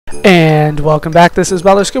And welcome back. This is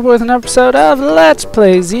Baller Scuba with an episode of Let's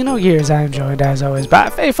Play Xenogears. I am joined as always by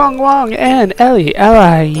Fei Feng Wong and Ellie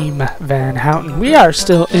Elaim Van Houten. We are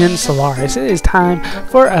still in Solaris. It is time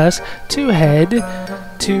for us to head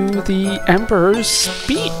to the Emperor's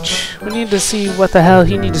speech. We need to see what the hell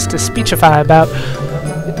he needs to speechify about.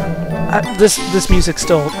 This music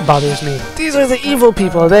still bothers me. These are the evil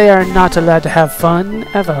people. They are not allowed to have fun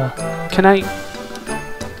ever. Can I...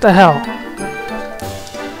 What the hell?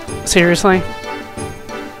 Seriously?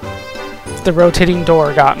 The rotating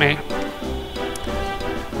door got me.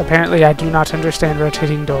 Apparently I do not understand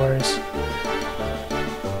rotating doors.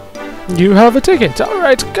 You have a ticket.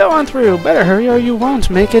 Alright, go on through. Better hurry or you won't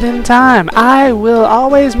make it in time. I will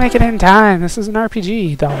always make it in time. This is an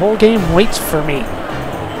RPG. The whole game waits for me.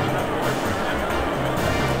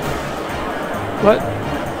 What?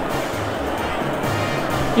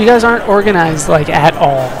 You guys aren't organized, like, at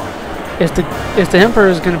all. If the Emperor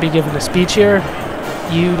is going to be given a speech here,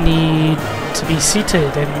 you need to be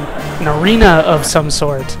seated in an arena of some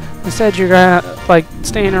sort. Instead, you're like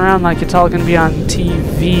staying around like it's all going to be on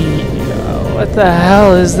TV. What the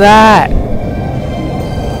hell is that?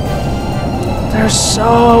 There's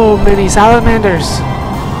so many salamanders.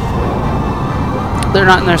 They're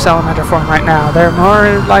not in their salamander form right now. They're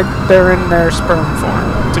more like they're in their sperm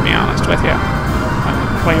form, to be honest with you.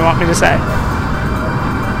 What do you want me to say?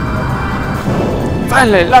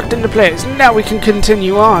 Finally, locked into place. Now we can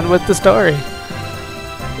continue on with the story.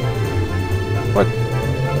 What?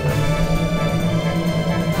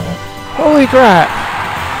 Holy crap!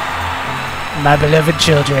 My beloved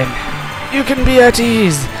children, you can be at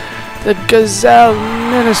ease. The Gazelle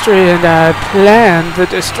Ministry and I planned the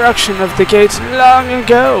destruction of the gates long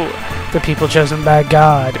ago. The people chosen by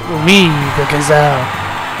God, we, the Gazelle,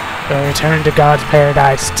 will return to God's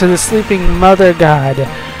paradise, to the sleeping Mother God.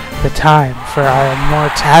 The time for our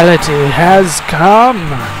immortality has come.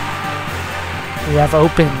 We have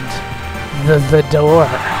opened the door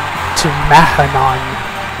to Mahanon,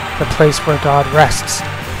 the place where God rests.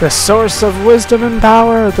 The source of wisdom and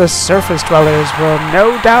power. The surface dwellers will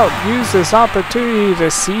no doubt use this opportunity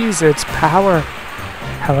to seize its power.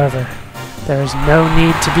 However, there is no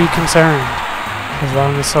need to be concerned. As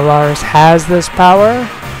long as Solaris has this power...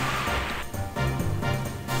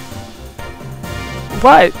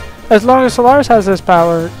 What? As long as Solaris has this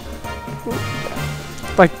power...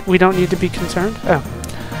 Like, we don't need to be concerned? Oh.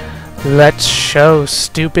 Let's show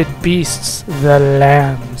stupid beasts the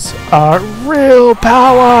lambs our real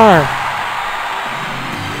power!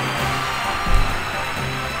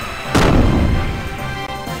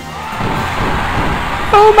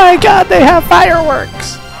 Oh my god, they have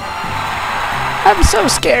fireworks! I'm so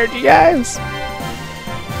scared, you guys!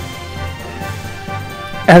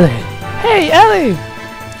 Ellie. Hey, Ellie!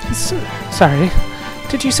 Sorry.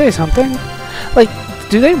 Did you say something? Like,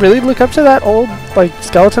 do they really look up to that old, like,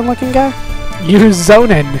 skeleton-looking guy? You're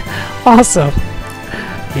zoning. Awesome.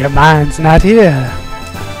 Your mind's not here.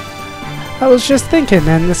 I was just thinking,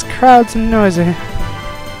 and this crowd's noisy.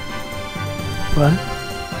 What?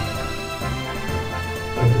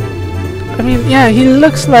 I mean, yeah, he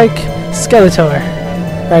looks like Skeletor.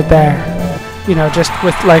 Right there. You know, just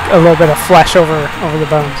with, like, a little bit of flesh over the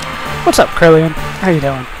bones. What's up, Krelian? How you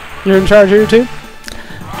doing? You're in charge here, too?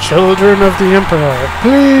 Children of the Emperor,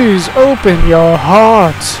 please open your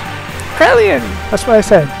hearts. Krelian! That's what I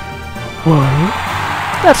said. What?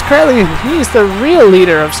 That's Krelian. He's the real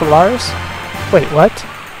leader of Solaris. Wait, what?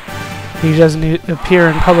 He doesn't appear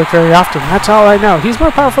in public very often. That's all I know. He's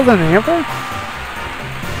more powerful than the Emperor?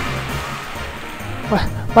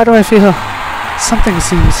 Why do I feel something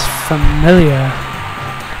seems familiar?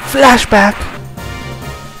 Flashback!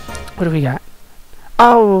 What do we got?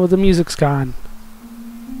 Oh, the music's gone.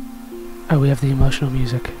 Oh, we have the emotional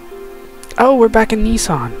music. Oh, we're back in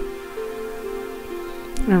Nissan.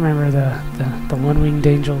 I remember the one-winged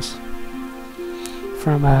angels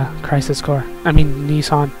from Crisis Core. I mean,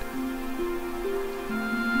 Nissan.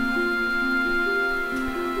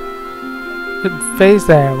 Faye's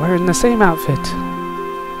there. We're in the same outfit.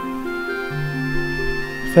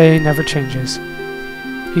 Faye never changes.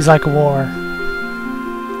 He's like war.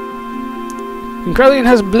 And Krelian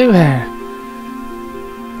has blue hair.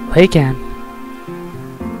 Lacan.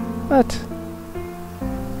 What?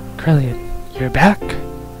 Krelian, you're back?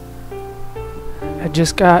 I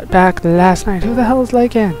just got back last night. Who the hell is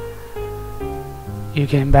Lacan? You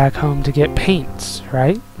came back home to get paints,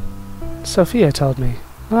 right? Sophia told me.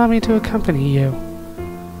 Allow me to accompany you.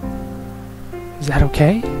 Is that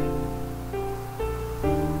okay?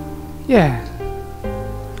 Yeah.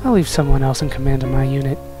 I'll leave someone else in command of my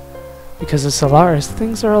unit. Because of Solaris,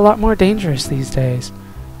 things are a lot more dangerous these days.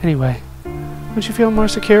 Anyway, Would you feel more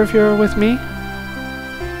secure if you were with me?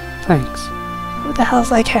 Thanks. Who the hell's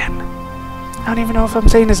Ken? I don't even know if I'm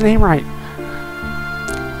saying his name right.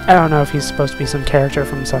 I don't know if he's supposed to be some character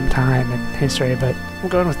from some time in history, but I'm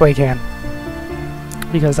going with Ken.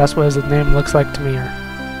 Because that's what his name looks like to me.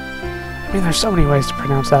 I mean, there's so many ways to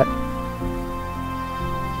pronounce that.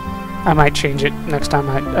 I might change it next time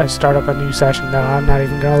I start up a new session, though. I'm not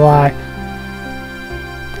even gonna lie.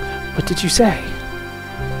 What did you say?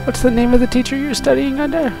 What's the name of the teacher you're studying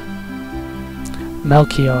under?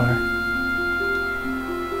 Melchior.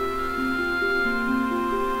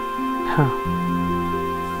 Huh.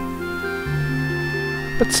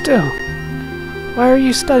 But still, why are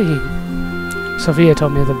you studying? Sophia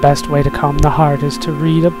told me the best way to calm the heart is to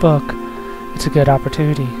read a book. It's a good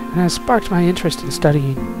opportunity, and has sparked my interest in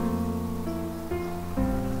studying.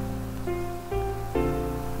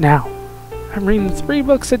 Now, I'm reading 3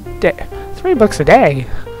 books a day. 3 books a day?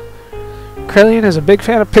 Krelian is a big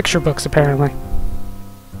fan of picture books, apparently.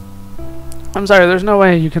 I'm sorry, there's no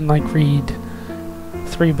way you can, like, read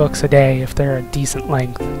 3 books a day if they're a decent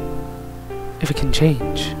length. If it can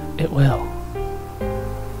change, it will.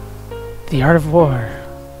 The Art of War.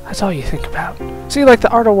 That's all you think about. See, like the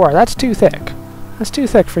Art of War, that's too thick. That's too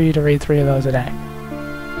thick for you to read 3 of those a day.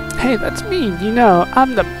 Hey, that's mean. You know,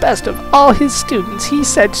 I'm the best of all his students. He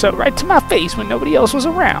said so right to my face when nobody else was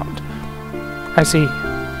around. I see.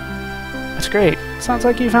 That's great. Sounds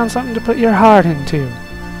like you found something to put your heart into.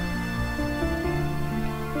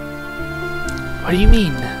 What do you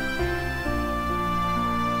mean?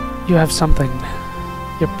 You have something.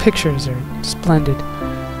 Your pictures are splendid.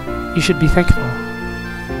 You should be thankful.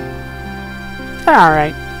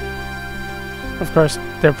 Alright. Of course,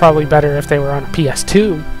 they're probably better if they were on a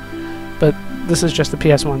PS2, but this is just the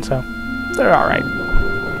PS1, so they're alright.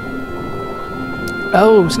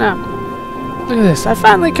 Oh, snap. Look at this. I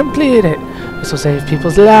finally completed it. This will save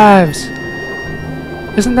people's lives.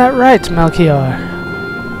 Isn't that right, Melchior?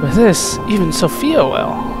 With this, even Sophia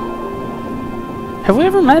will. Have we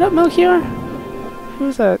ever met up, Melchior?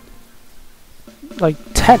 Who's that? Like,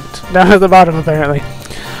 tent down at the bottom, apparently.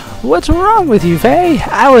 What's wrong with you, Faye?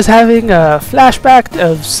 I was having a flashback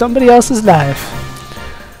of somebody else's life.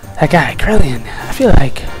 That guy, Krelian. I feel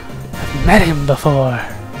like I've met him before.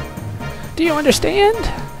 Do you understand?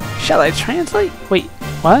 Shall I translate? Wait,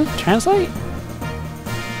 what? Translate?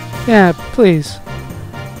 Yeah, please.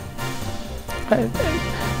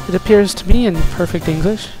 It appears to me in perfect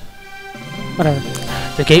English. Whatever.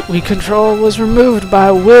 The gate we control was removed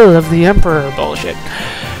by will of the Emperor. Bullshit.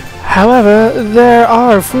 However, there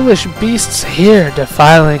are foolish beasts here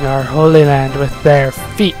defiling our holy land with their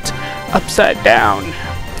feet upside down.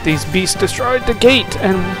 These beasts destroyed the gate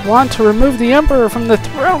and want to remove the Emperor from the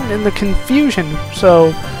throne in the confusion.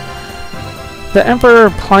 So, the Emperor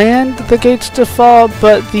planned the gates to fall,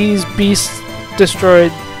 but these beasts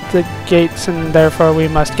destroyed the gates and therefore we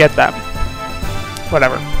must get them.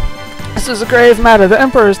 Whatever. This is a grave matter. The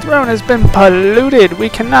Emperor's throne has been polluted. We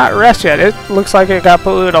cannot rest yet. It looks like it got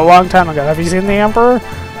polluted a long time ago. Have you seen the Emperor?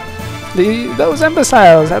 Those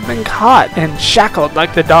imbeciles have been caught and shackled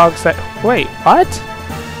like the dogs that... Wait, what?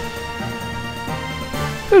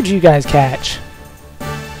 Who'd you guys catch?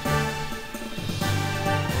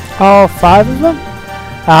 All 5 of them?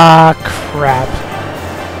 Ah, crap.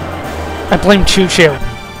 I blame Chu-Chu.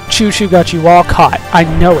 Chu-Chu got you all caught. I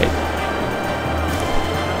know it.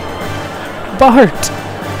 Bart!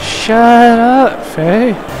 Shut up,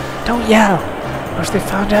 Faye. Don't yell. Or they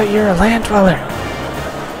found out you're a land dweller.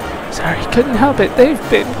 Sorry, couldn't help it. They've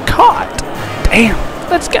been caught. Damn.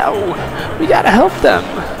 Let's go. We gotta help them.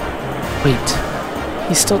 Wait.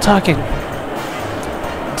 He's still talking.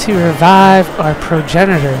 To revive our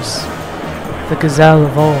progenitors, the gazelle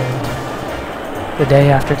of old. The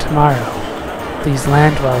day after tomorrow, these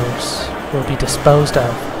land dwellers will be disposed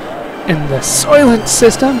of. In the Soylent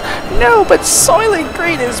system? No, but Soylent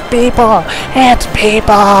Green is people! It's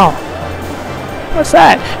people! What's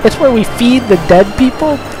that? It's where we feed the dead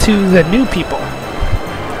people to the new people.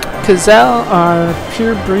 Gazelle are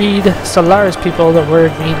pure breed Solaris people. The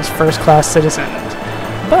word means first-class citizens.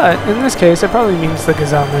 But, in this case, it probably means the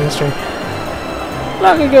Gazelle Ministry.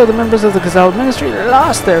 Long ago, the members of the Gazelle Ministry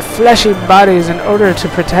lost their fleshy bodies in order to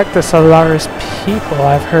protect the Solaris people.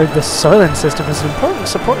 I've heard the Soylent system is an important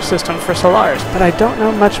support system for Solaris, but I don't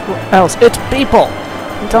know much else. It's people!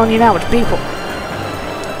 I'm telling you now, it's people.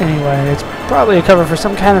 Anyway, it's probably a cover for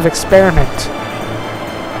some kind of experiment.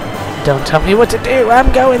 Don't tell me what to do.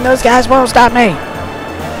 I'm going. Those guys won't stop me.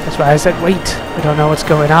 That's why I said wait. We don't know what's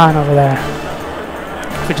going on over there.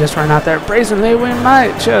 If we just run out there brazenly, we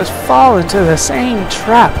might just fall into the same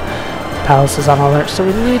trap. The palace is on alert, so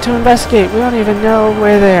we need to investigate. We don't even know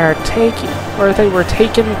where they are they were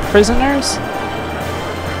taken prisoners.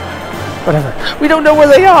 Whatever. We don't know where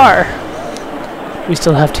they are. We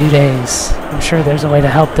still have 2 days. I'm sure there's a way to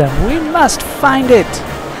help them. We must find it.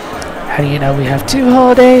 How do you know we have 2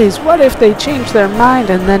 whole days? What if they change their mind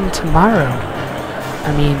and then tomorrow?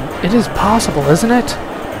 I mean, it is possible, isn't it?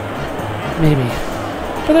 Maybe.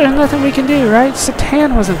 But there's nothing we can do, right?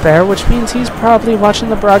 Satan wasn't there, which means he's probably watching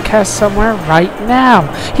the broadcast somewhere right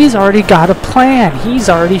now. He's already got a plan. He's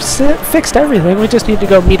already fixed everything. We just need to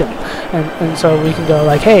go meet him. And so we can go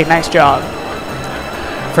like, hey, nice job.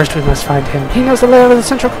 First we must find him. He knows the layout of the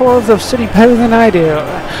central core of the city better than I do.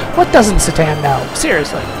 What doesn't Satan know?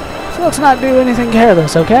 Seriously. So let's not do anything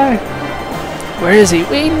careless, okay? Where is he?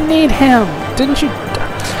 We need him. Didn't you...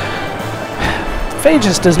 Faye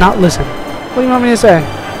just does not listen. What do you want me to say?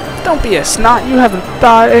 Don't be a snot. You haven't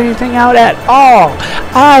thought anything out at all.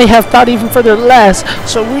 I have thought even further less,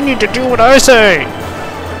 so we need to do what I say.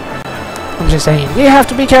 I'm just saying, we have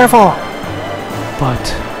to be careful. But,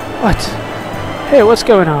 what? Hey, what's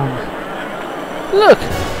going on? Look,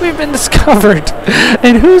 we've been discovered.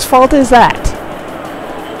 And whose fault is that?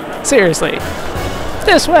 Seriously.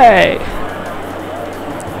 This way.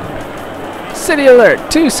 City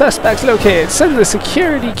alert. 2 suspects located. Send the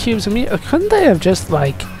security cubes immediately. Couldn't they have just,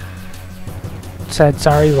 like, said,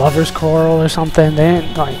 sorry, lover's quarrel or something? They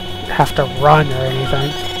didn't, like, have to run or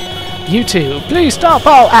anything. You two, please stop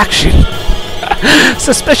all action.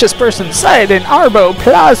 Suspicious person sighted in Arbo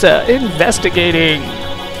Plaza. Investigating.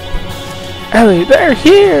 Ellie, they're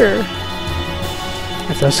here.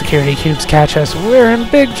 If those security cubes catch us, we're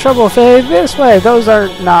in big trouble, Faye. This way. Those are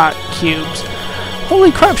not cubes.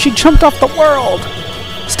 Holy crap, she jumped off the world!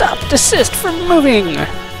 Stop, desist from moving!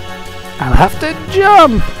 I'll have to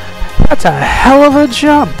jump! That's a hell of a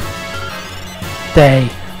jump! They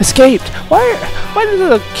escaped! Why do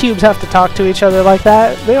the cubes have to talk to each other like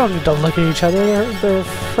that? They don't need to look at each other, they're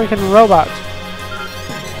freaking robots.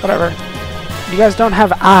 Whatever. You guys don't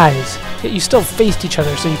have eyes, yet you still faced each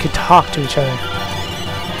other so you could talk to each other.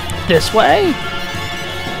 This way?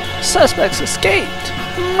 Suspects escaped!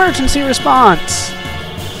 Emergency response!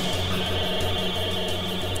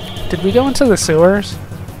 Did we go into the sewers?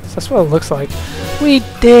 That's what it looks like. We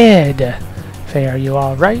did! Faye, are you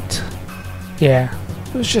alright? Yeah.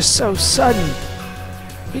 It was just so sudden.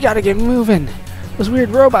 We gotta get moving. Those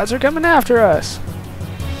weird robots are coming after us.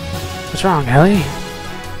 What's wrong, Ellie?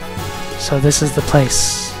 So this is the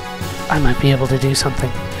place. I might be able to do something.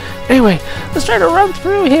 Anyway, let's try to run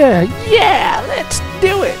through here. Yeah, let's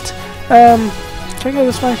do it. Can I go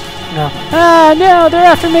this way? No. Ah, no, they're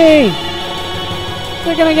after me.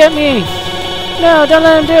 They're gonna get me! No, don't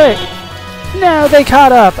let them do it! No, they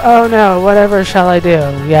caught up! Oh no, whatever shall I do?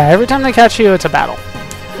 Yeah, every time they catch you, it's a battle.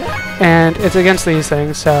 And it's against these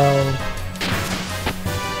things, so...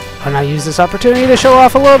 why not use this opportunity to show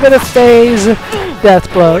off a little bit of Faye's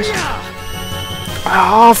death blows?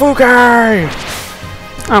 Oh, Fukai!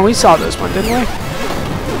 Oh, we saw this one, didn't we?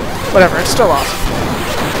 Whatever, it's still awesome.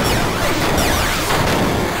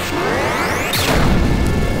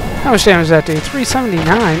 How much damage does that do?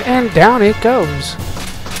 379, and down it goes.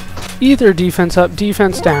 Either defense up,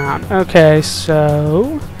 defense down. Okay,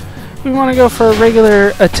 so we want to go for a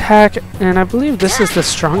regular attack, and I believe this is the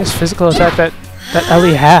strongest physical attack that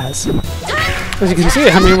Ellie has. As you can see,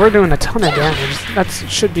 I mean, we're doing a ton of damage. That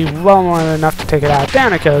should be well more than enough to take it out.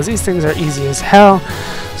 Down it goes. These things are easy as hell.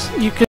 So you could